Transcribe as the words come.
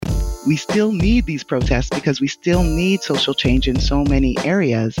we still need these protests because we still need social change in so many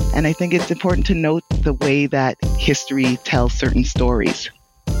areas. And I think it's important to note the way that history tells certain stories.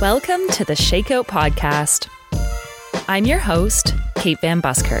 Welcome to the Shakeout Podcast. I'm your host, Kate Van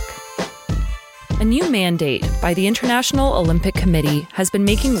Buskirk. A new mandate by the International Olympic Committee has been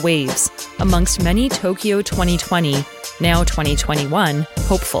making waves amongst many Tokyo 2020, now 2021,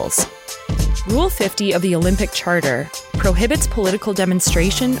 hopefuls. Rule 50 of the Olympic Charter prohibits political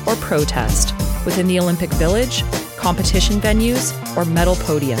demonstration or protest within the Olympic Village, competition venues, or medal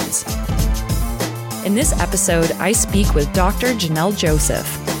podiums. In this episode, I speak with Dr. Janelle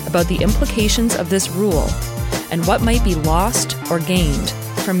Joseph about the implications of this rule and what might be lost or gained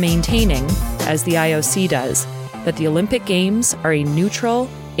from maintaining, as the IOC does, that the Olympic Games are a neutral,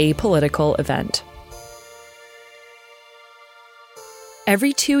 apolitical event.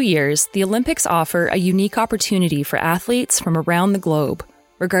 Every 2 years, the Olympics offer a unique opportunity for athletes from around the globe,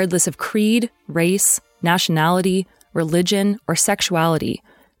 regardless of creed, race, nationality, religion, or sexuality,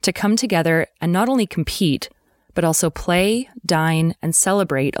 to come together and not only compete, but also play, dine, and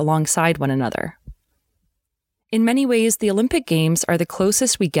celebrate alongside one another. In many ways, the Olympic Games are the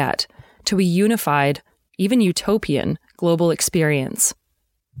closest we get to a unified, even utopian, global experience.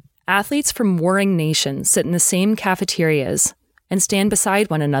 Athletes from warring nations sit in the same cafeterias and stand beside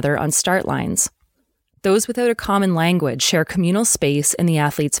one another on start lines. Those without a common language share communal space in the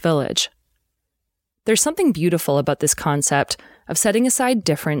athletes' village. There's something beautiful about this concept of setting aside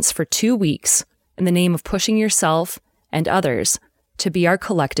difference for 2 weeks in the name of pushing yourself and others to be our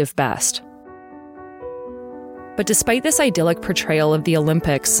collective best. But despite this idyllic portrayal of the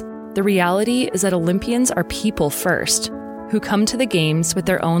Olympics, the reality is that Olympians are people first, who come to the Games with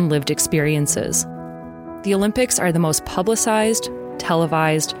their own lived experiences. The Olympics are the most publicized,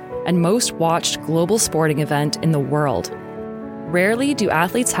 televised, and most watched global sporting event in the world. Rarely do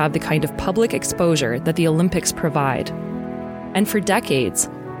athletes have the kind of public exposure that the Olympics provide. And for decades,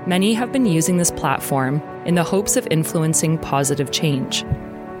 many have been using this platform in the hopes of influencing positive change.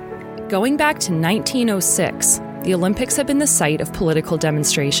 Going back to 1906, the Olympics have been the site of political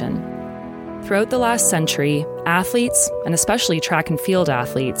demonstration. Throughout the last century, athletes, and especially track and field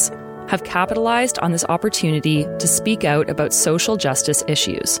athletes, have capitalized on this opportunity to speak out about social justice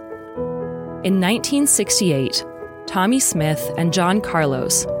issues. In 1968, Tommie Smith and John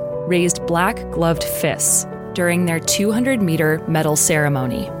Carlos raised black-gloved fists during their 200-meter medal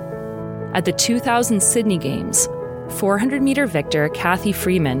ceremony. At the 2000 Sydney Games, 400-meter victor Cathy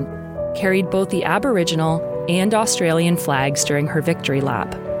Freeman carried both the Aboriginal and Australian flags during her victory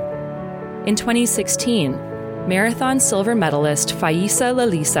lap. In 2016, marathon silver medalist Faisa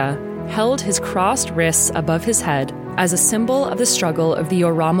Lalisa held his crossed wrists above his head as a symbol of the struggle of the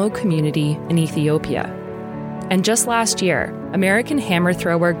Oromo community in Ethiopia. And just last year, American hammer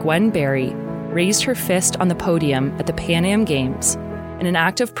thrower Gwen Berry raised her fist on the podium at the Pan Am Games in an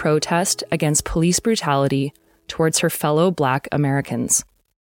act of protest against police brutality towards her fellow Black Americans.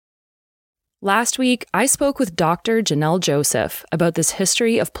 Last week, I spoke with Dr. Janelle Joseph about this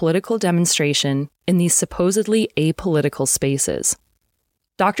history of political demonstration in these supposedly apolitical spaces.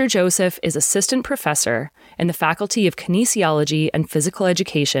 Dr. Joseph is assistant professor in the Faculty of Kinesiology and Physical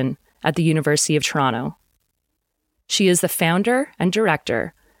Education at the University of Toronto. She is the founder and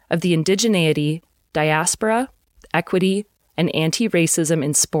director of the Indigeneity, Diaspora, Equity, and Anti-Racism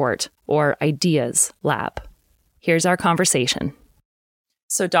in Sport, or IDEAS Lab. Here's our conversation.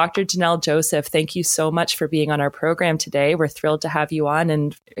 So Dr. Janelle Joseph, thank you so much for being on our program today. We're thrilled to have you on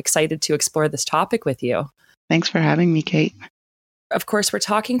and excited to explore this topic with you. Thanks for having me, Kate. Of course, we're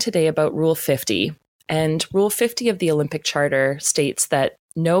talking today about Rule 50. And Rule 50 of the Olympic Charter states that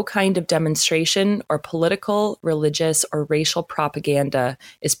no kind of demonstration or political, religious, or racial propaganda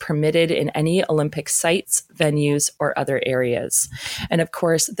is permitted in any Olympic sites, venues, or other areas. And of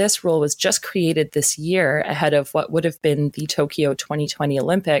course, this rule was just created this year ahead of what would have been the Tokyo 2020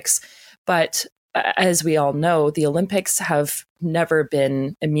 Olympics. But as we all know, the Olympics have never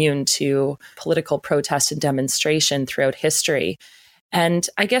been immune to political protest and demonstration throughout history. And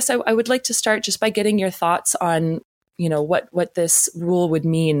I guess I would like to start just by getting your thoughts on, what this rule would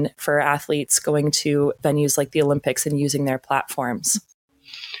mean for athletes going to venues like the Olympics and using their platforms.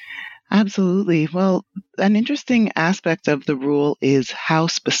 Absolutely. Well, an interesting aspect of the rule is how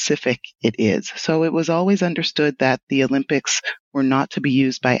specific it is. So it was always understood that the Olympics were not to be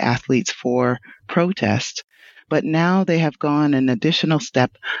used by athletes for protest. But now they have gone an additional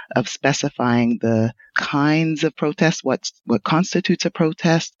step of specifying the kinds of protests, what constitutes a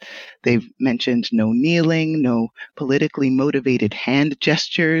protest. They've mentioned no kneeling, no politically motivated hand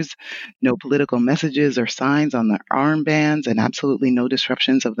gestures, no political messages or signs on the armbands, and absolutely no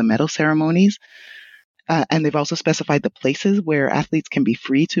disruptions of the medal ceremonies. And they've also specified the places where athletes can be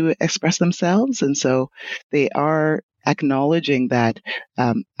free to express themselves. And so they are acknowledging that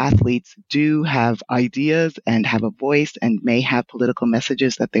athletes do have ideas and have a voice and may have political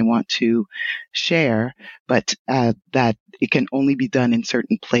messages that they want to share, but that it can only be done in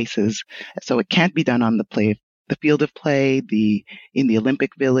certain places. So it can't be done on the field of play, in the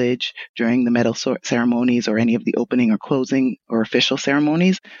Olympic Village, during the medal ceremonies, or any of the opening or closing or official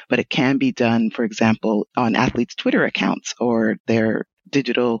ceremonies, but it can be done, for example, on athletes' Twitter accounts or their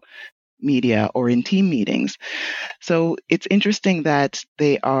digital media or in team meetings. So it's interesting that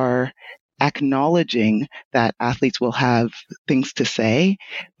they are acknowledging that athletes will have things to say,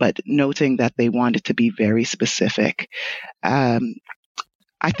 but noting that they want it to be very specific. I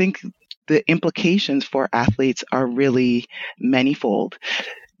think the implications for athletes are really manifold.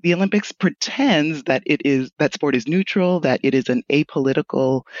 The Olympics pretends that that sport is neutral, that it is an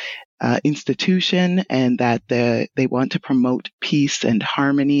apolitical institution, and that they want to promote peace and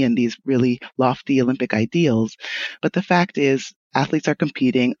harmony and these really lofty Olympic ideals. But the fact is, athletes are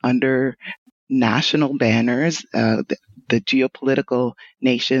competing under national banners. The geopolitical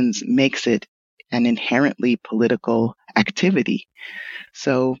nations makes it an inherently political activity.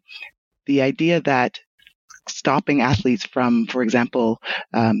 So the idea that stopping athletes from, for example,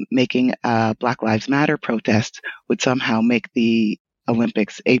 making a Black Lives Matter protest would somehow make the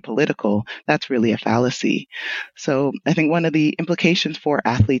Olympics apolitical, that's really a fallacy. So I think one of the implications for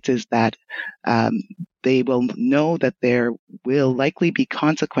athletes is that they will know that there will likely be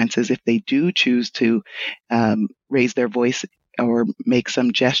consequences if they do choose to raise their voice or make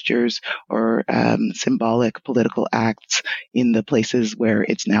some gestures or symbolic political acts in the places where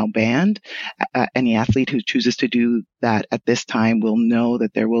it's now banned. Any athlete who chooses to do that at this time will know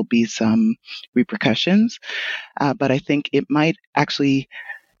that there will be some repercussions. But I think it might actually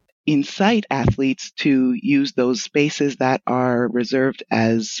incite athletes to use those spaces that are reserved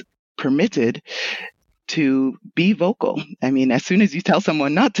as permitted to be vocal. I mean, as soon as you tell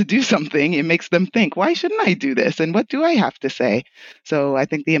someone not to do something, it makes them think, why shouldn't I do this? And what do I have to say? So I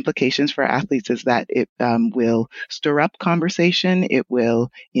think the implications for athletes is that it will stir up conversation. It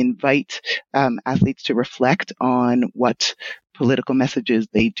will invite athletes to reflect on what political messages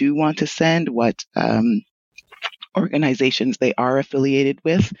they do want to send, what organizations they are affiliated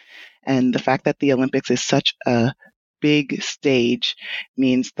with. And the fact that the Olympics is such a big stage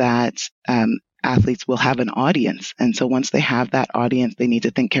means that athletes will have an audience. And so once they have that audience, they need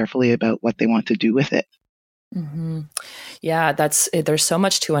to think carefully about what they want to do with it. Mm-hmm. Yeah, there's so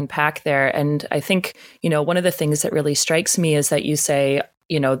much to unpack there. And I think, one of the things that really strikes me is that you say,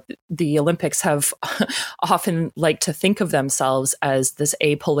 the Olympics have often liked to think of themselves as this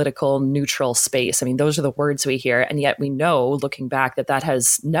apolitical, neutral space. I mean, those are the words we hear. And yet we know, looking back, that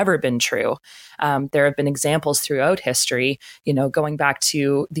has never been true. There have been examples throughout history, going back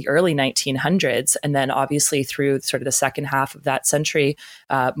to the early 1900s, and then obviously through sort of the second half of that century,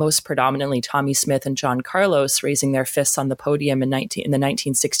 most predominantly Tommie Smith and John Carlos raising their fists on the podium in the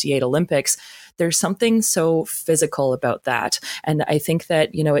 1968 Olympics. There's something so physical about that. And I think that,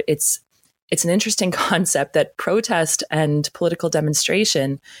 it's an interesting concept that protest and political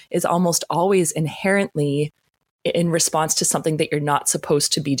demonstration is almost always inherently in response to something that you're not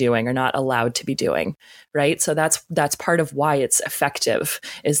supposed to be doing or not allowed to be doing, right? So that's part of why it's effective,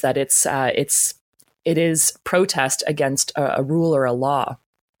 is that it is protest against a rule or a law.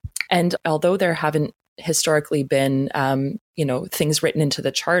 And although there haven't historically been, things written into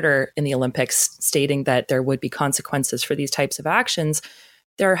the charter in the Olympics stating that there would be consequences for these types of actions,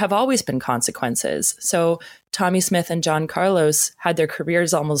 there have always been consequences. So Tommie Smith and John Carlos had their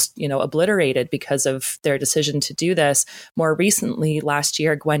careers almost, obliterated because of their decision to do this. More recently, last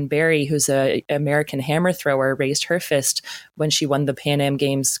year, Gwen Berry, who's an American hammer thrower, raised her fist when she won the Pan Am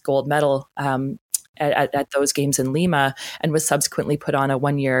Games gold medal at those games in Lima, and was subsequently put on a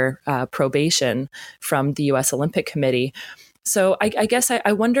 1-year probation from the U.S. Olympic Committee. So I guess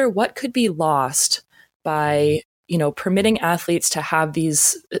I wonder what could be lost by permitting athletes to have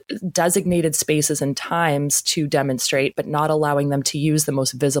these designated spaces and times to demonstrate, but not allowing them to use the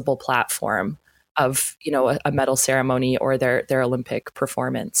most visible platform of, a medal ceremony or their Olympic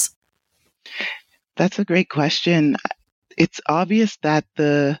performance. That's a great question. It's obvious that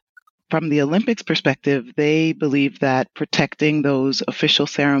the from the Olympics perspective, they believe that protecting those official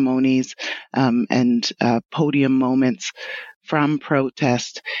ceremonies and podium moments from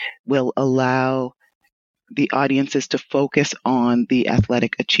protest will allow the audiences to focus on the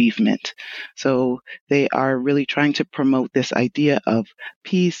athletic achievement. So they are really trying to promote this idea of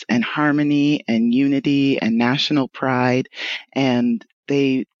peace and harmony and unity and national pride. And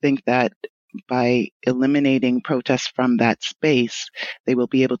they think that by eliminating protests from that space, they will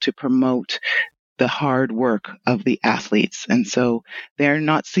be able to promote the hard work of the athletes. And so they're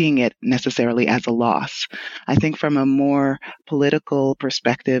not seeing it necessarily as a loss. I think from a more political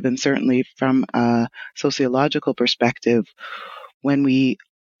perspective, and certainly from a sociological perspective, when we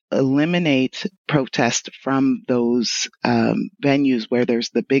eliminate protest from those venues where there's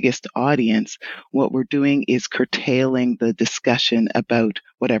the biggest audience, what we're doing is curtailing the discussion about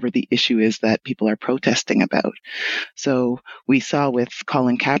whatever the issue is that people are protesting about. So we saw with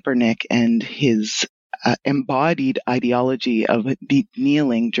Colin Kaepernick and his embodied ideology of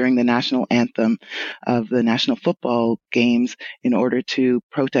kneeling during the national anthem of the national football games in order to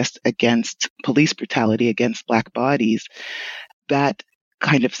protest against police brutality against Black bodies. That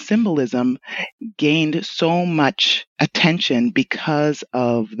kind of symbolism gained so much attention because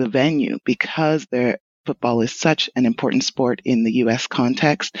of the venue, because football is such an important sport in the U.S.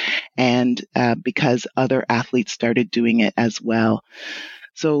 context, and because other athletes started doing it as well.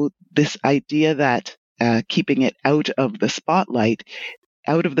 So this idea that keeping it out of the spotlight,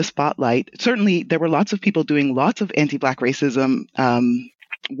 certainly there were lots of people doing lots of anti-Black racism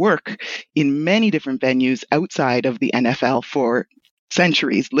work in many different venues outside of the NFL for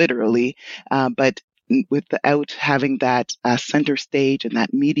centuries, literally, but without having that center stage and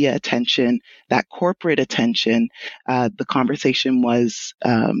that media attention, that corporate attention, the conversation was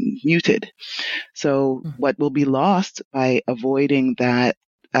muted. So what will be lost by avoiding that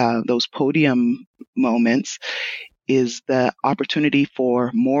those podium moments is the opportunity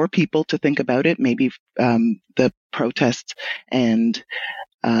for more people to think about it. Maybe the protests and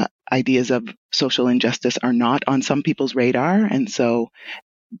ideas of social injustice are not on some people's radar. And so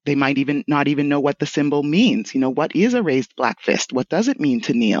they might not even know what the symbol means. What is a raised Black fist? What does it mean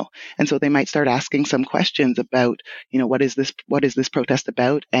to kneel? And so they might start asking some questions about, what is this protest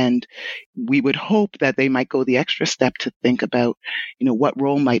about? And we would hope that they might go the extra step to think about, what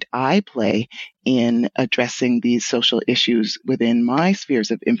role might I play in addressing these social issues within my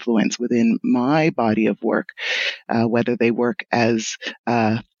spheres of influence, within my body of work, whether they work as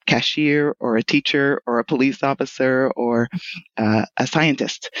cashier or a teacher or a police officer or a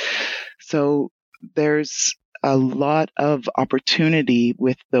scientist. So there's a lot of opportunity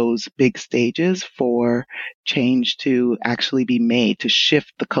with those big stages for change to actually be made, to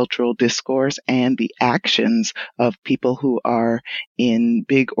shift the cultural discourse and the actions of people who are in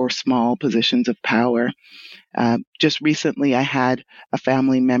big or small positions of power. Just recently, I had a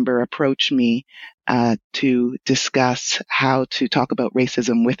family member approach me to discuss how to talk about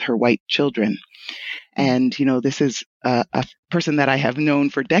racism with her white children. And, this is a person that I have known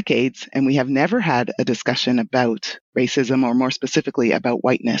for decades, and we have never had a discussion about racism, or more specifically about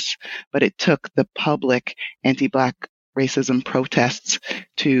whiteness. But it took the public anti-Black racism protests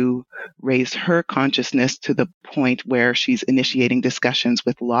to raise her consciousness to the point where she's initiating discussions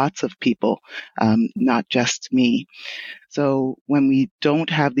with lots of people, not just me. So when we don't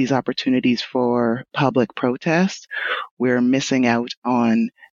have these opportunities for public protest, we're missing out on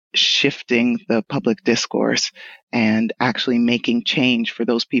shifting the public discourse and actually making change for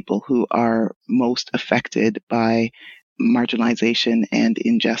those people who are most affected by marginalization and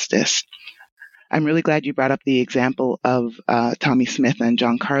injustice. I'm really glad you brought up the example of Tommy Smith and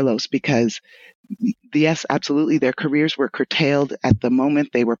John Carlos, because yes, absolutely, their careers were curtailed at the moment.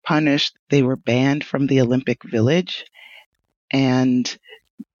 They were punished. They were banned from the Olympic Village. And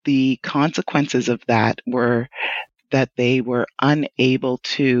the consequences of that were that they were unable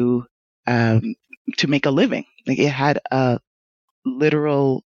to make a living. Like, it had a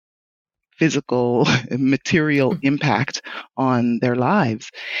literal, physical, material impact on their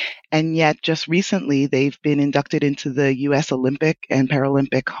lives. And yet, just recently, they've been inducted into the U.S. Olympic and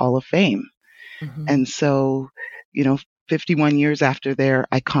Paralympic Hall of Fame. Mm-hmm. And so, 51 years after their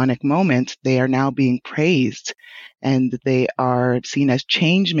iconic moment, they are now being praised, and they are seen as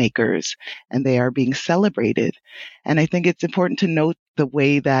change makers, and they are being celebrated. And I think it's important to note the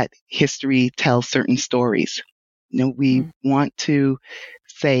way that history tells certain stories. We want to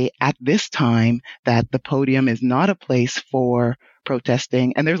say at this time that the podium is not a place for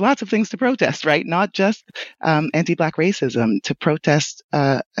protesting. And there's lots of things to protest, right? Not just anti-Black racism, to protest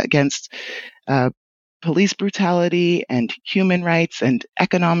against police brutality and human rights and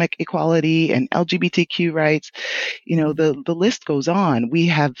economic equality and LGBTQ rights. The list goes on. We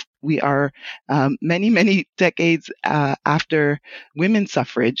are many decades after women's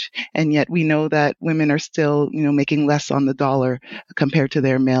suffrage, and yet we know that women are still, making less on the dollar compared to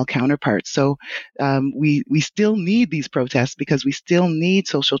their male counterparts. So we still need these protests because we still need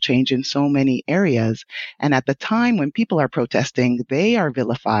social change in so many areas. And at the time when people are protesting, they are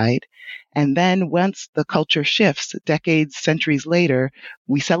vilified. And then once the culture shifts, decades, centuries later,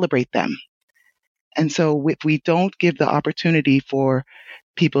 we celebrate them. And so if we don't give the opportunity for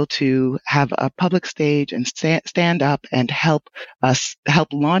people to have a public stage and stand up and help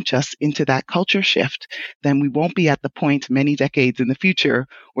launch us into that culture shift, then we won't be at the point many decades in the future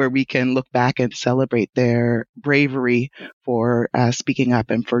where we can look back and celebrate their bravery for speaking up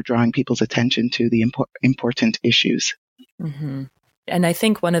and for drawing people's attention to the important issues. Mm-hmm. And I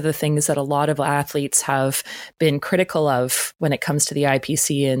think one of the things that a lot of athletes have been critical of when it comes to the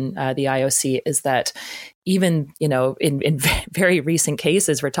IPC and the IOC is that even, in very recent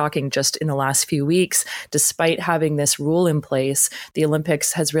cases, we're talking just in the last few weeks, despite having this rule in place, the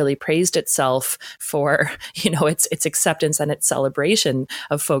Olympics has really praised itself for, its acceptance and its celebration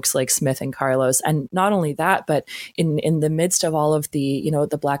of folks like Smith and Carlos. And not only that, but in the midst of all of the,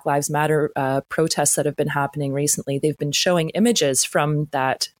 the Black Lives Matter protests that have been happening recently, they've been showing images from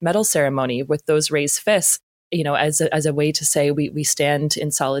that medal ceremony with those raised fists, as a way to say we stand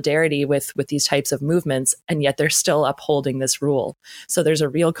in solidarity with these types of movements, and yet they're still upholding this rule. So there's a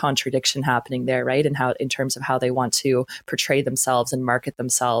real contradiction happening there, right? And in terms of how they want to portray themselves and market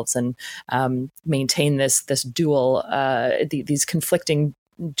themselves and maintain this dual, these conflicting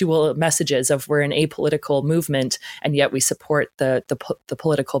dual messages of we're an apolitical movement, and yet we support the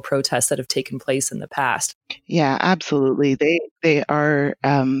political protests that have taken place in the past. Yeah, absolutely. They are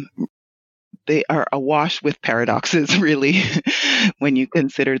awash with paradoxes, really, when you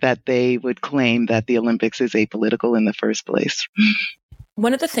consider that they would claim that the Olympics is apolitical in the first place.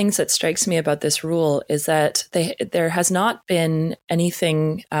 One of the things that strikes me about this rule is that there has not been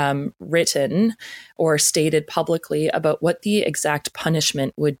anything written or stated publicly about what the exact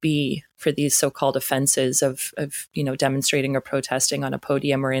punishment would be for these so-called offenses of demonstrating or protesting on a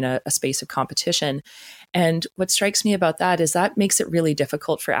podium or in a space of competition. And what strikes me about that is that makes it really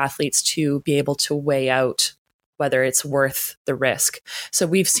difficult for athletes to be able to weigh out whether it's worth the risk. So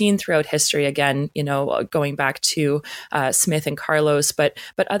we've seen throughout history, again, going back to Smith and Carlos, but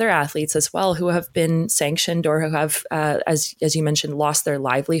other athletes as well who have been sanctioned or who have, as you mentioned, lost their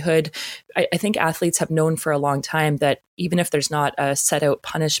livelihood. I think athletes have known for a long time that even if there's not a set out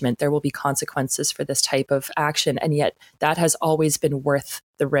punishment, there will be consequences for this type of action. And yet that has always been worth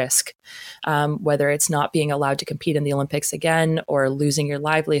the risk, whether it's not being allowed to compete in the Olympics again or losing your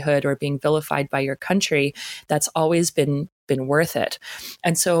livelihood or being vilified by your country. That's always been worth it.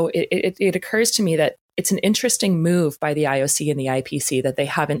 And so it occurs to me that it's an interesting move by the IOC and the IPC that they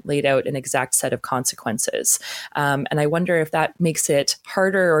haven't laid out an exact set of consequences. And I wonder if that makes it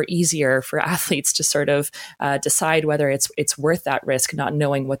harder or easier for athletes to sort of decide whether it's worth that risk, not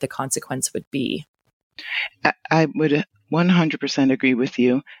knowing what the consequence would be. I would 100% agree with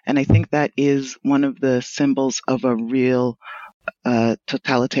you. And I think that is one of the symbols of a real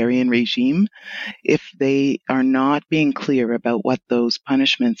totalitarian regime. If they are not being clear about what those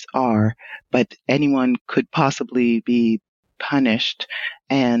punishments are, but anyone could possibly be punished,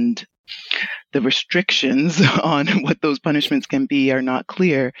 and the restrictions on what those punishments can be are not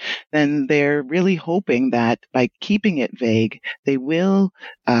clear, then they're really hoping that by keeping it vague, they will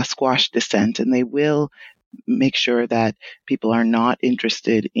squash dissent and they will make sure that people are not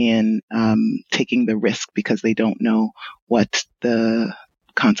interested in taking the risk because they don't know what the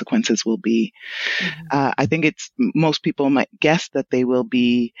consequences will be. Mm-hmm. I think most people might guess that they will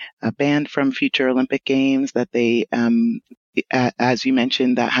be banned from future Olympic Games, that they, as you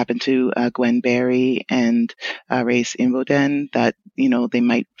mentioned, that happened to Gwen Berry and Race Imboden, that, they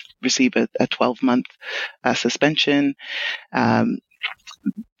might receive a 12-month suspension.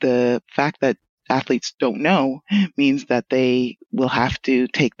 The fact that athletes don't know means that they will have to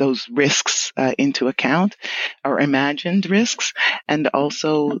take those risks into account, or imagined risks. And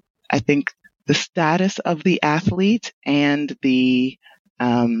also, I think the status of the athlete and the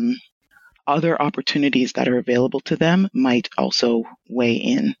other opportunities that are available to them might also weigh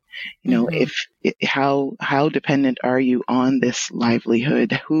in. How dependent are you on this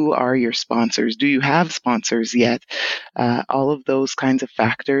livelihood? Who are your sponsors? Do you have sponsors yet? All of those kinds of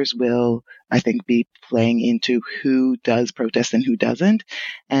factors will, I think, be playing into who does protest and who doesn't.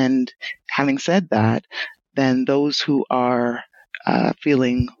 And having said that, then those who are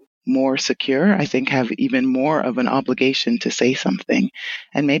feeling more secure, I think have even more of an obligation to say something.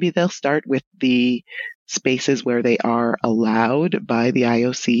 And maybe they'll start with the spaces where they are allowed by the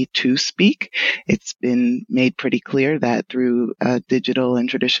IOC to speak. It's been made pretty clear that through digital and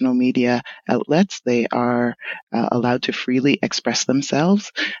traditional media outlets, they are allowed to freely express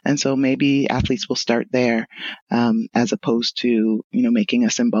themselves. And so maybe athletes will start there, as opposed to, making a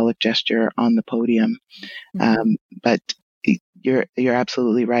symbolic gesture on the podium. But you're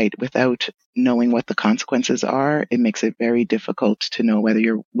absolutely right. Without knowing what the consequences are, it makes it very difficult to know whether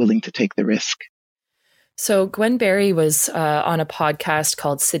you're willing to take the risk. So Gwen Berry was on a podcast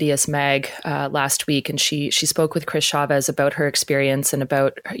called Sidious Mag last week, and she spoke with Chris Chavez about her experience and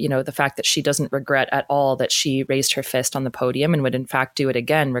about, the fact that she doesn't regret at all that she raised her fist on the podium and would in fact do it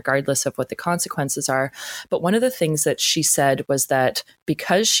again, regardless of what the consequences are. But one of the things that she said was that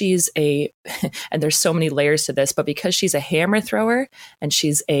because she's and there's so many layers to this, but because she's a hammer thrower and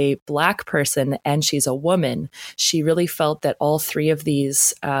she's a Black person and she's a woman, she really felt that all three of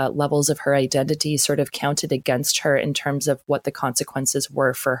these levels of her identity sort of counted against her in terms of what the consequences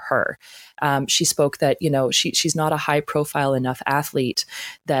were for her. She spoke that, she's not a high profile enough athlete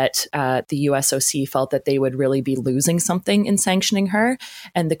that the USOC felt that they would really be losing something in sanctioning her.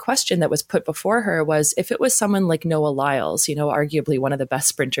 And the question that was put before her was, if it was someone like Noah Lyles, arguably one of the best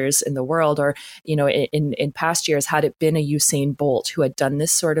sprinters in the world, or, in past years, had it been a Usain Bolt who had done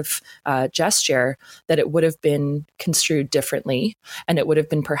this sort of gesture, that it would have been construed differently and it would have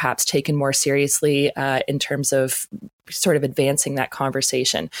been perhaps taken more seriously in terms of sort of advancing that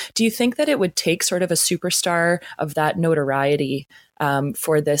conversation. Do you think that it would take sort of a superstar of that notoriety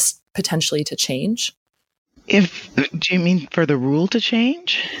for this potentially to change? Do you mean for the rule to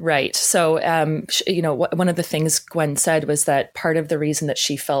change? Right. So, one of the things Gwen said was that part of the reason that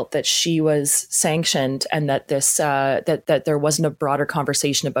she felt that she was sanctioned and that this that there wasn't a broader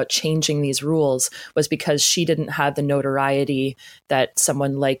conversation about changing these rules was because she didn't have the notoriety that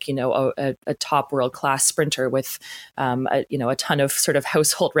someone like, a top world class sprinter with, a ton of sort of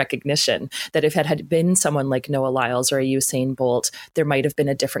household recognition, that if it had been someone like Noah Lyles or a Usain Bolt, there might have been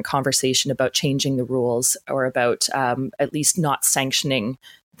a different conversation about changing the rules or about at least not sanctioning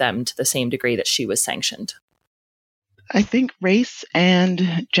them to the same degree that she was sanctioned. I think race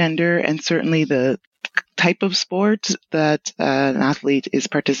and gender, and certainly the type of sport that an athlete is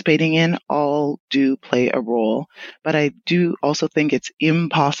participating in, all do play a role. But I do also think it's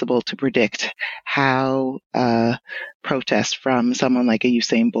impossible to predict how protest from someone like a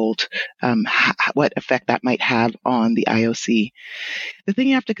Usain Bolt, what effect that might have on the IOC. The thing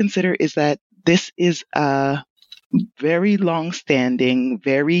you have to consider is that this is a very long-standing,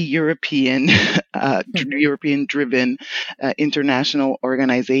 very European, European-driven international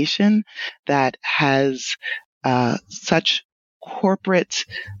organization that has such corporate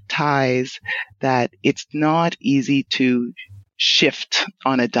ties that it's not easy to shift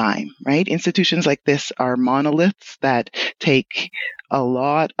on a dime, right? Institutions like this are monoliths that take a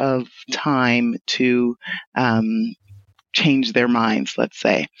lot of time to change their minds, let's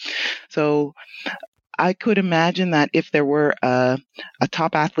say. So I could imagine that if there were a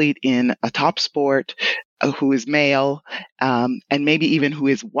top athlete in a top sport who is male, and maybe even who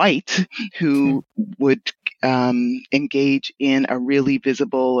is white, who would engage in a really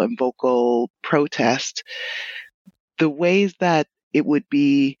visible and vocal protest, the ways that it would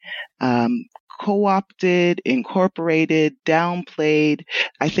be co-opted, incorporated, downplayed,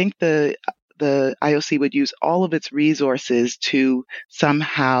 I think the IOC would use all of its resources to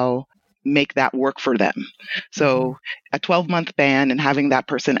somehow make that work for them. So a 12-month ban and having that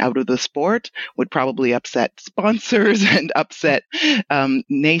person out of the sport would probably upset sponsors and upset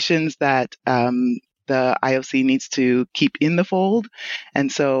nations that the IOC needs to keep in the fold.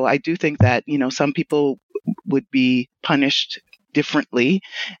 And so I do think that, some people would be punished differently.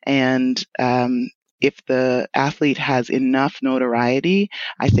 And if the athlete has enough notoriety,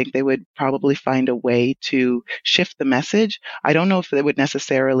 I think they would probably find a way to shift the message. I don't know if they would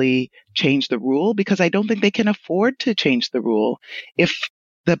necessarily change the rule, because I don't think they can afford to change the rule. If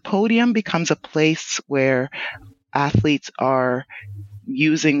the podium becomes a place where athletes are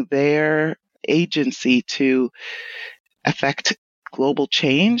using their agency to affect global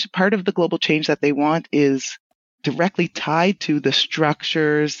change, part of the global change that they want is directly tied to the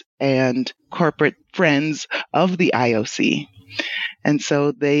structures and corporate friends of the IOC. And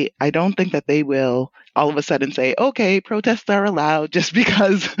so I don't think that they will all of a sudden say, okay, protests are allowed just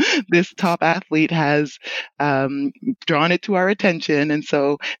because this top athlete has drawn it to our attention. And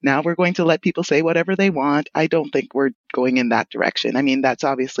so now we're going to let people say whatever they want. I don't think we're going in that direction. I mean, that's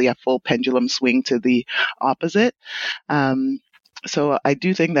obviously a full pendulum swing to the opposite. So I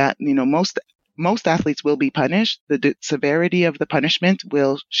do think that, most athletes will be punished. The severity of the punishment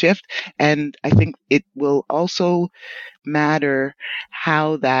will shift. And I think it will also matter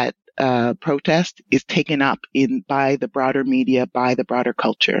how that protest is taken up by the broader media, by the broader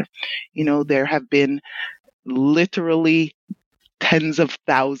culture. There have been literally tens of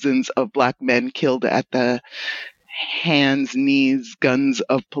thousands of Black men killed at the hands, knees, guns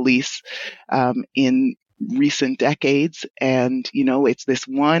of police in recent decades. And, it's this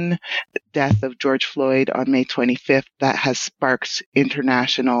one death of George Floyd on May 25th that has sparked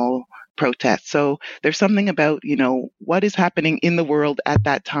international protests. So there's something about, what is happening in the world at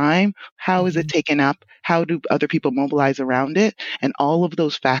that time? How is it taken up? How do other people mobilize around it? And all of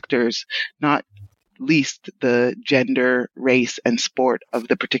those factors, not least the gender, race, and sport of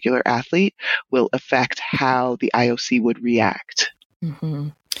the particular athlete, will affect how the IOC would react. Mm-hmm.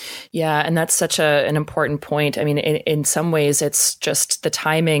 Yeah, and that's such an important point. I mean, in some ways, it's just the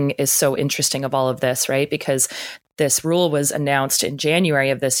timing is so interesting of all of this, right? Because this rule was announced in January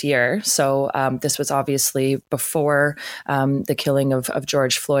of this year. So this was obviously before the killing of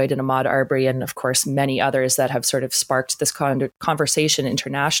George Floyd and Ahmaud Arbery, and of course, many others that have sort of sparked this conversation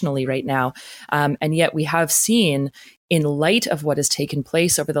internationally right now. And yet we have seen, in light of what has taken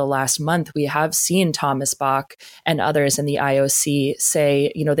place over the last month, we have seen Thomas Bach and others in the IOC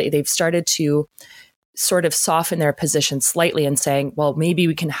say, they've started to sort of soften their position slightly and saying, well, maybe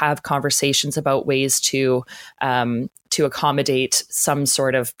we can have conversations about ways to accommodate some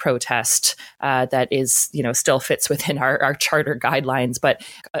sort of protest that is, still fits within our charter guidelines, but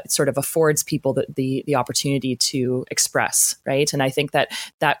sort of affords people the opportunity to express, right? And I think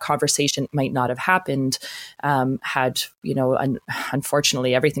that conversation might not have happened had,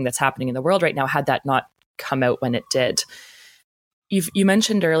 unfortunately, everything that's happening in the world right now, had that not come out when it did. You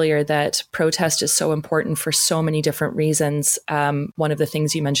mentioned earlier that protest is so important for so many different reasons. One of the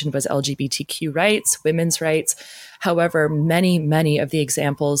things you mentioned was LGBTQ rights, women's rights. However, many of the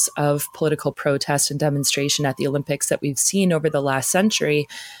examples of political protest and demonstration at the Olympics that we've seen over the last century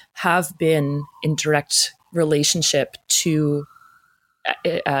have been in direct relationship to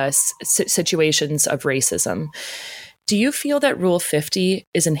situations of racism. Do you feel that Rule 50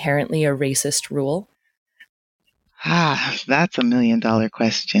 is inherently a racist rule? That's $1 million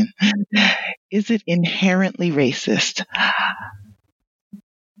question. Is it inherently racist?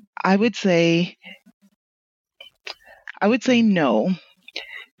 I would say no,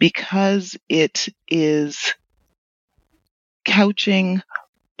 because it is couching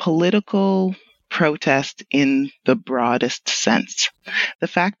political protest in the broadest sense. The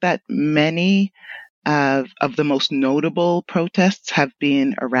fact that many of the most notable protests have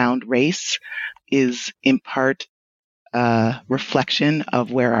been around race is in part reflection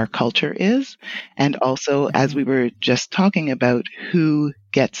of where our culture is, and also, as we were just talking about, who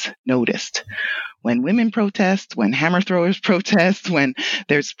gets noticed. When women protest, when hammer throwers protest, when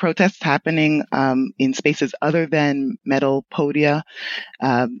there's protests happening in spaces other than medal podia,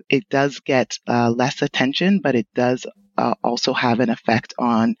 it does get less attention, but it does also have an effect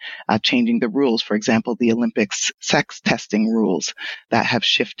on changing the rules. For example, the Olympics sex testing rules that have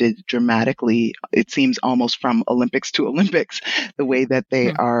shifted dramatically, it seems almost from Olympics to Olympics, the way that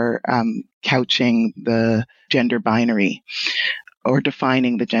they are couching the gender binary, or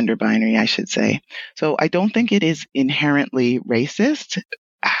defining the gender binary, I should say. So I don't think it is inherently racist.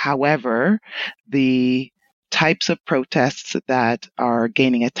 However, the types of protests that are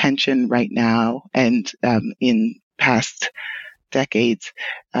gaining attention right now and in past decades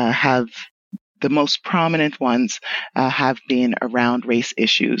have the most prominent ones have been around race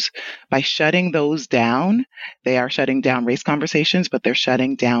issues. By shutting those down, they are shutting down race conversations, but they're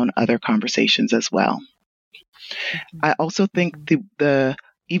shutting down other conversations as well. I also think the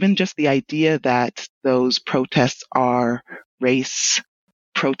even just the idea that those protests are race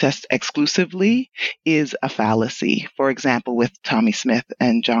protests exclusively is a fallacy. For example, with Tommy Smith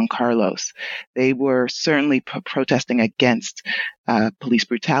and John Carlos, they were certainly protesting against police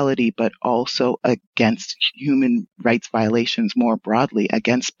brutality, but also against human rights violations more broadly,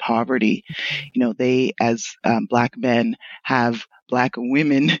 against poverty. They, as Black men, have Black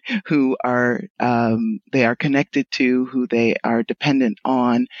women who are they are connected to, who they are dependent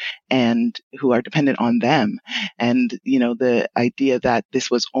on, and who are dependent on them. And the idea that this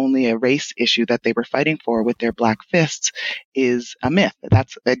was only a race issue that they were fighting for with their Black fists is a myth.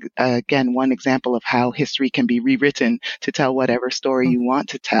 That's again one example of how history can be rewritten to tell whatever story you want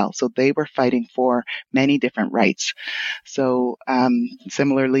to tell. So they were fighting for many different rights. So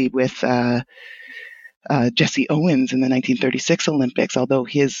similarly with Jesse Owens in the 1936 Olympics, although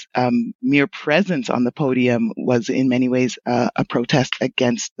his mere presence on the podium was in many ways a protest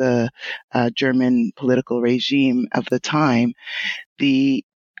against the German political regime of the time. The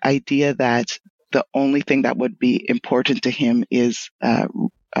idea that the only thing that would be important to him is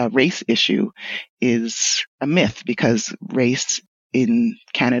a race issue is a myth, because race in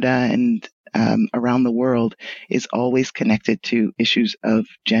Canada and around the world is always connected to issues of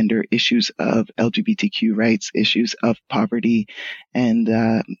gender, issues of LGBTQ rights, issues of poverty and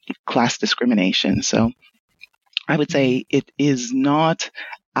class discrimination. So I would say it is not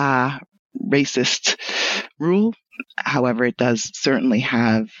a racist rule. However, it does certainly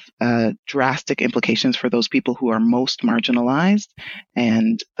have drastic implications for those people who are most marginalized.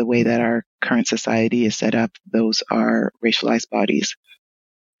 And the way that our current society is set up, those are racialized bodies.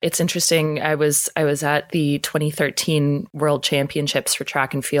 It's interesting. I was at the 2013 World Championships for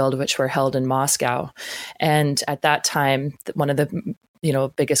track and field, which were held in Moscow. And at that time, one of the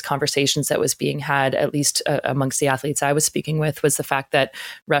biggest conversations that was being had, at least amongst the athletes I was speaking with, was the fact that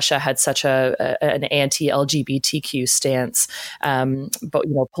Russia had such an anti-LGBTQ stance, but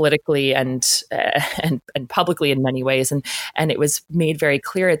politically and publicly in many ways, and it was made very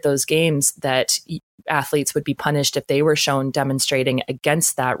clear at those games that athletes would be punished if they were shown demonstrating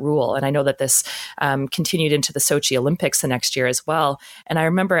against that rule. And I know that this continued into the Sochi Olympics the next year as well. And I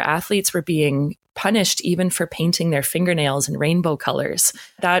remember athletes were being punished even for painting their fingernails in rainbow colors.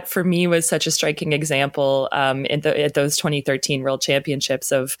 That for me was such a striking example at those 2013 World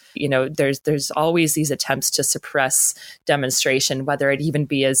Championships of, there's always these attempts to suppress demonstration, whether it even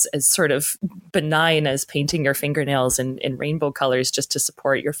be as sort of benign as painting your fingernails in rainbow colors just to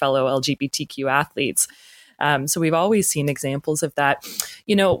support your fellow LGBTQ athletes. So we've always seen examples of that.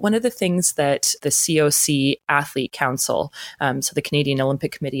 One of the things that the COC Athlete Council, so the Canadian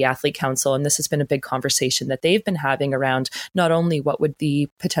Olympic Committee Athlete Council, and this has been a big conversation that they've been having around not only what would the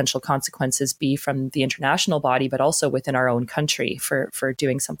potential consequences be from the international body, but also within our own country for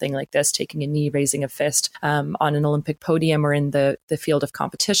doing something like this, taking a knee, raising a fist on an Olympic podium or in the field of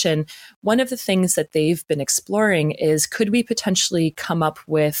competition. One of the things that they've been exploring is, could we potentially come up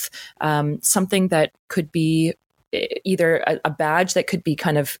with something that could be either a badge that could be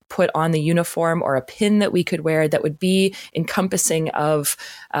kind of put on the uniform, or a pin that we could wear that would be encompassing of,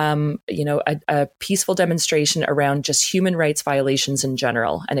 a peaceful demonstration around just human rights violations in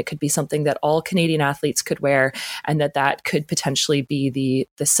general. And it could be something that all Canadian athletes could wear, and that could potentially be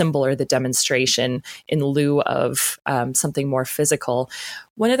the symbol or the demonstration in lieu of something more physical.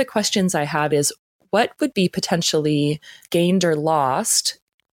 One of the questions I have is, what would be potentially gained or lost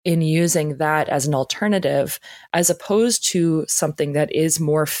in using that as an alternative, as opposed to something that is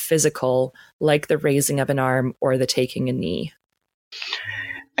more physical, like the raising of an arm or the taking a knee?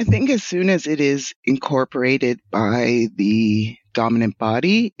 I think as soon as it is incorporated by the dominant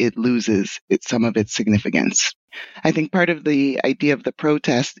body, it loses some of its significance. I think part of the idea of the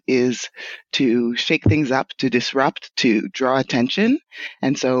protest is to shake things up, to disrupt, to draw attention.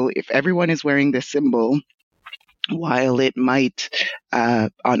 And so if everyone is wearing this symbol, while it might, on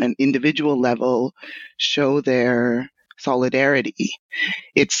an individual level, show their solidarity,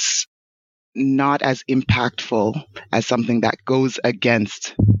 it's not as impactful as something that goes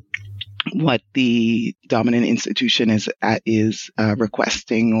against what the dominant institution is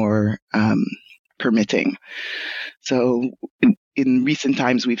requesting or permitting. So in recent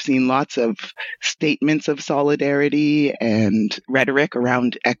times, we've seen lots of statements of solidarity and rhetoric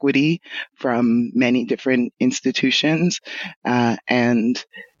around equity from many different institutions. And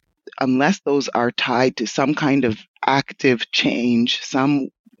unless those are tied to some kind of active change, some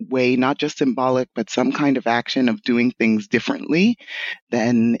way, not just symbolic, but some kind of action of doing things differently,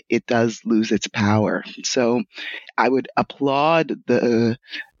 then it does lose its power. So I would applaud the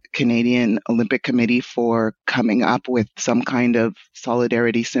Canadian Olympic Committee for coming up with some kind of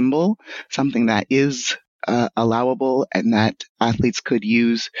solidarity symbol, something that is allowable and that athletes could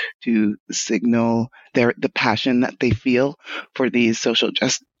use to signal the passion that they feel for these social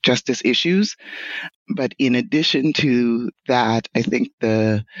justice issues. But in addition to that, I think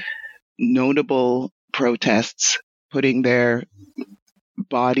the notable protests putting their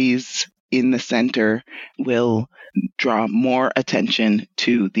bodies in the center will draw more attention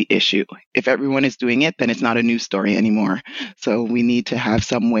to the issue. If everyone is doing it, then it's not a news story anymore. So we need to have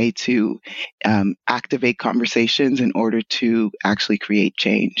some way to activate conversations in order to actually create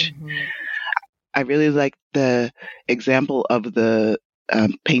change. Mm-hmm. I really like the example of the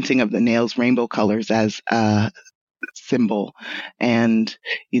painting of the nails rainbow colors as a symbol. And,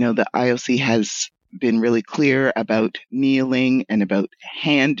 the IOC has been really clear about kneeling and about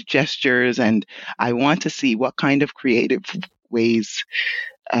hand gestures. And I want to see what kind of creative ways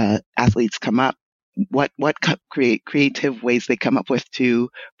athletes come up, what creative ways they come up with to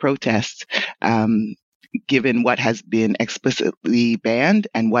protest, given what has been explicitly banned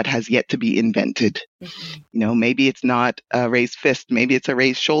and what has yet to be invented. Maybe it's not a raised fist, maybe it's a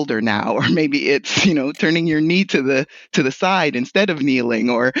raised shoulder now, or maybe it's, turning your knee to the side instead of kneeling,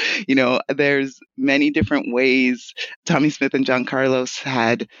 or, there's many different ways. Tommie Smith and John Carlos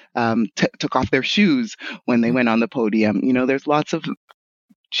had took off their shoes when they went on the podium. There's lots of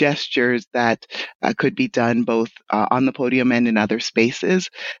gestures that could be done both on the podium and in other spaces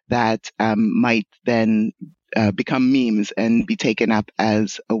that might then become memes and be taken up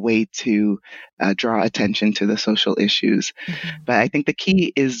as a way to draw attention to the social issues. But I think the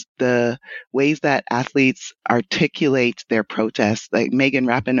key is the ways that athletes articulate their protests. Like Megan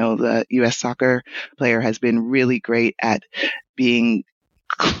Rapinoe, the U.S. soccer player, has been really great at being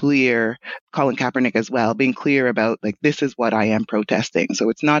clear, Colin Kaepernick as well, being clear about, like, this is what I am protesting. So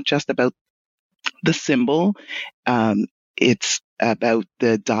it's not just about the symbol, it's about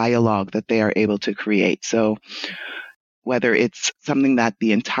the dialogue that they are able to create. So whether it's something that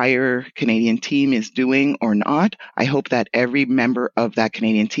the entire Canadian team is doing or not, I hope that every member of that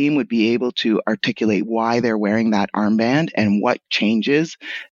Canadian team would be able to articulate why they're wearing that armband and what changes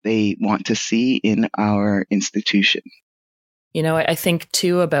they want to see in our institution. I think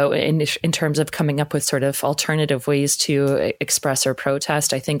too about in terms of coming up with sort of alternative ways to express or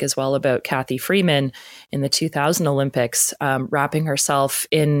protest, I think as well about Kathy Freeman in the 2000 Olympics, wrapping herself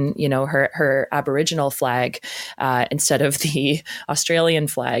in, her Aboriginal flag instead of the Australian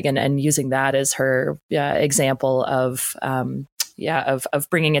flag, and using that as her example of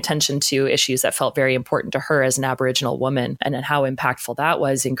bringing attention to issues that felt very important to her as an Aboriginal woman, and how impactful that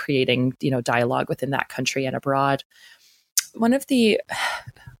was in creating, dialogue within that country and abroad. One of the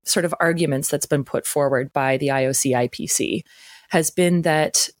sort of arguments that's been put forward by the IOC-IPC has been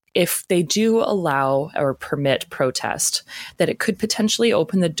that if they do allow or permit protest, that it could potentially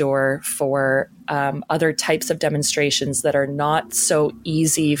open the door for other types of demonstrations that are not so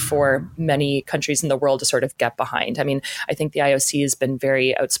easy for many countries in the world to sort of get behind. I mean, I think the IOC has been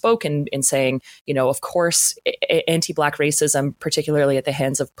very outspoken in saying, of course, anti-Black racism, particularly at the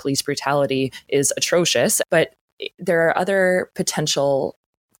hands of police brutality, is atrocious, but there are other potential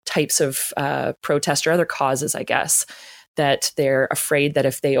types of protest or other causes, I guess, that they're afraid that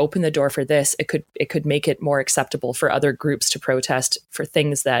if they open the door for this, it could make it more acceptable for other groups to protest for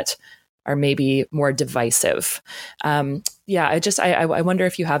things that are maybe more divisive. I wonder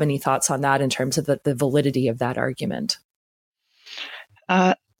if you have any thoughts on that in terms of the validity of that argument.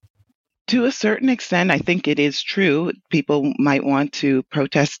 To a certain extent, I think it is true. People might want to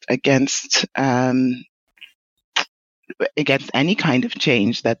protest against any kind of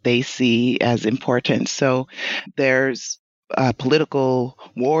change that they see as important. So there's political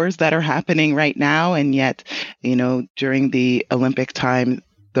wars that are happening right now, and yet, during the Olympic time,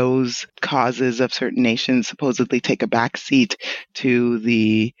 those causes of certain nations supposedly take a backseat to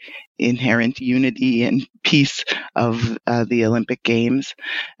the inherent unity and peace of the Olympic Games.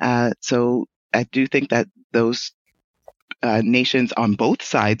 So I do think that those nations on both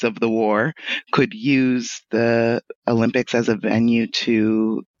sides of the war could use the Olympics as a venue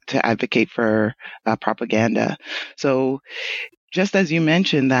to advocate for propaganda. So just as you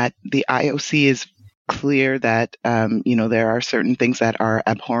mentioned that the IOC is clear that, there are certain things that are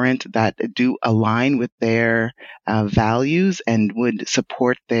abhorrent that do align with their values and would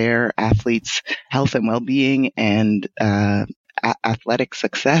support their athletes' health and well-being and athletic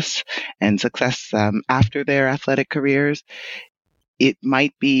success and success after their athletic careers, it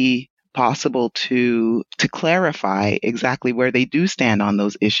might be possible to clarify exactly where they do stand on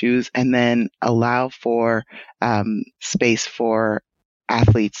those issues, and then allow for space for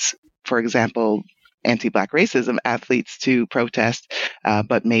athletes, for example, anti-Black racism athletes, to protest,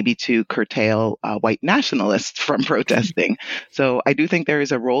 but maybe to curtail white nationalists from protesting. So I do think there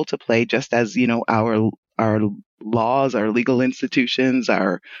is a role to play, just as, our laws, our legal institutions,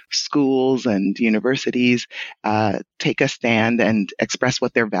 our schools and universities take a stand and express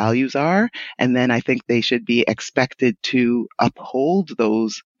what their values are. And then I think they should be expected to uphold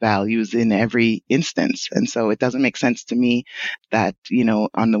those values in every instance. And so it doesn't make sense to me that,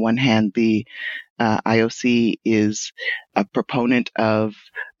 on the one hand, the IOC is a proponent of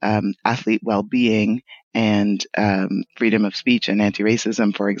athlete well-being and freedom of speech and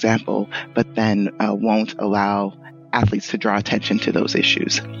anti-racism, for example, but then won't allow athletes to draw attention to those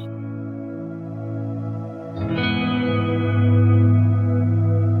issues.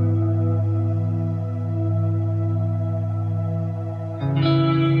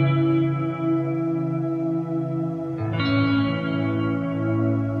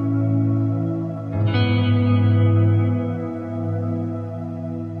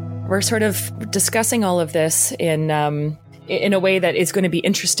 We're sort of discussing all of this in a way that is going to be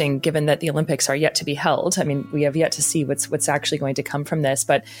interesting, given that the Olympics are yet to be held. I mean, we have yet to see what's actually going to come from this.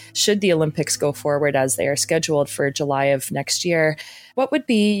 But should the Olympics go forward as they are scheduled for July of next year, what would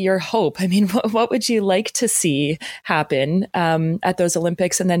be your hope? I mean, what would you like to see happen at those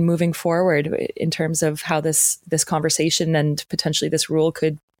Olympics, and then moving forward in terms of how this conversation and potentially this rule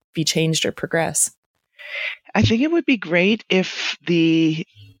could be changed or progress? I think it would be great if the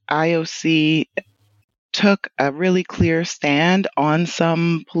IOC took a really clear stand on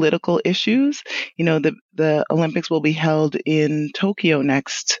some political issues. You know, the Olympics will be held in Tokyo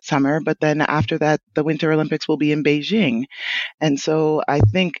next summer, but then after that, the Winter Olympics will be in Beijing. And so I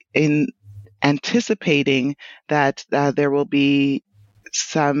think in anticipating that there will be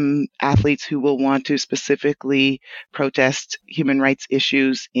some athletes who will want to specifically protest human rights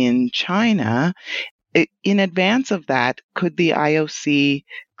issues in China, in advance of that, could the IOC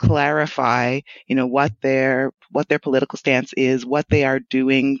clarify, you know, what their political stance is, what they are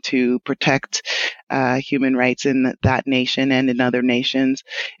doing to protect human rights in that nation and in other nations?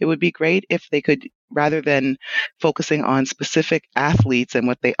 It would be great if they could, rather than focusing on specific athletes and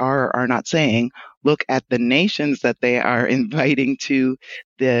what they are or are not saying, look at the nations that they are inviting to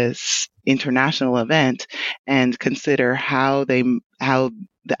this international event and consider how the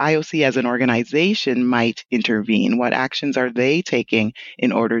IOC as an organization might intervene. What actions are they taking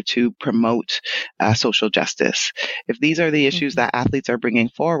in order to promote social justice? If these are the issues that athletes are bringing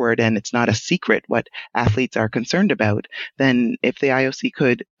forward, and it's not a secret what athletes are concerned about, then if the IOC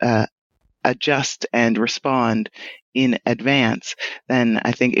could adjust and respond in advance, then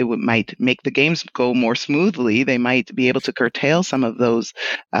I think it might make the games go more smoothly. They might be able to curtail some of those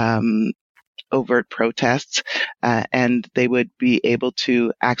overt protests, and they would be able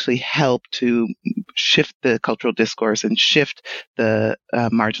to actually help to shift the cultural discourse and shift the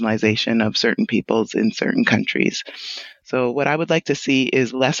marginalization of certain peoples in certain countries. So what I would like to see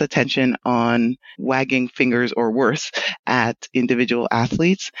is less attention on wagging fingers, or worse, at individual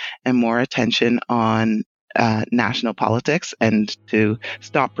athletes, and more attention on national politics, and to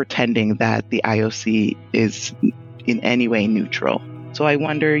stop pretending that the IOC is in any way neutral. So I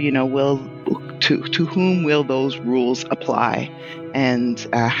wonder, you know, to whom will those rules apply, and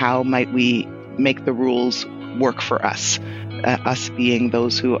how might we make the rules work for us? Us being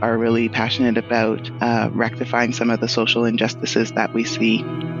those who are really passionate about rectifying some of the social injustices that we see.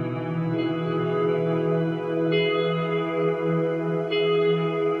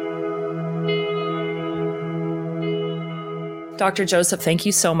 Dr. Joseph, thank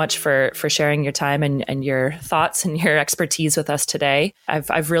you so much for sharing your time and your thoughts and your expertise with us today.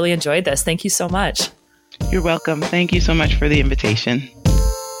 I've really enjoyed this. Thank you so much. You're welcome. Thank you so much for the invitation.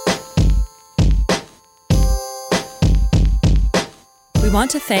 We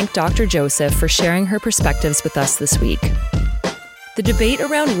want to thank Dr. Joseph for sharing her perspectives with us this week. The debate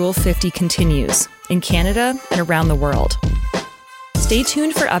around Rule 50 continues in Canada and around the world. Stay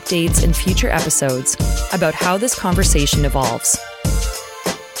tuned for updates in future episodes about how this conversation evolves.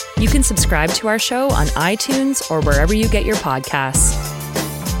 You can subscribe to our show on iTunes or wherever you get your podcasts.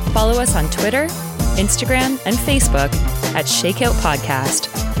 Follow us on Twitter, Instagram, and Facebook at Shakeout Podcast.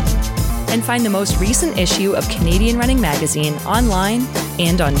 And find the most recent issue of Canadian Running Magazine online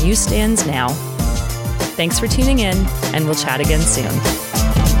and on newsstands now. Thanks for tuning in, and we'll chat again soon.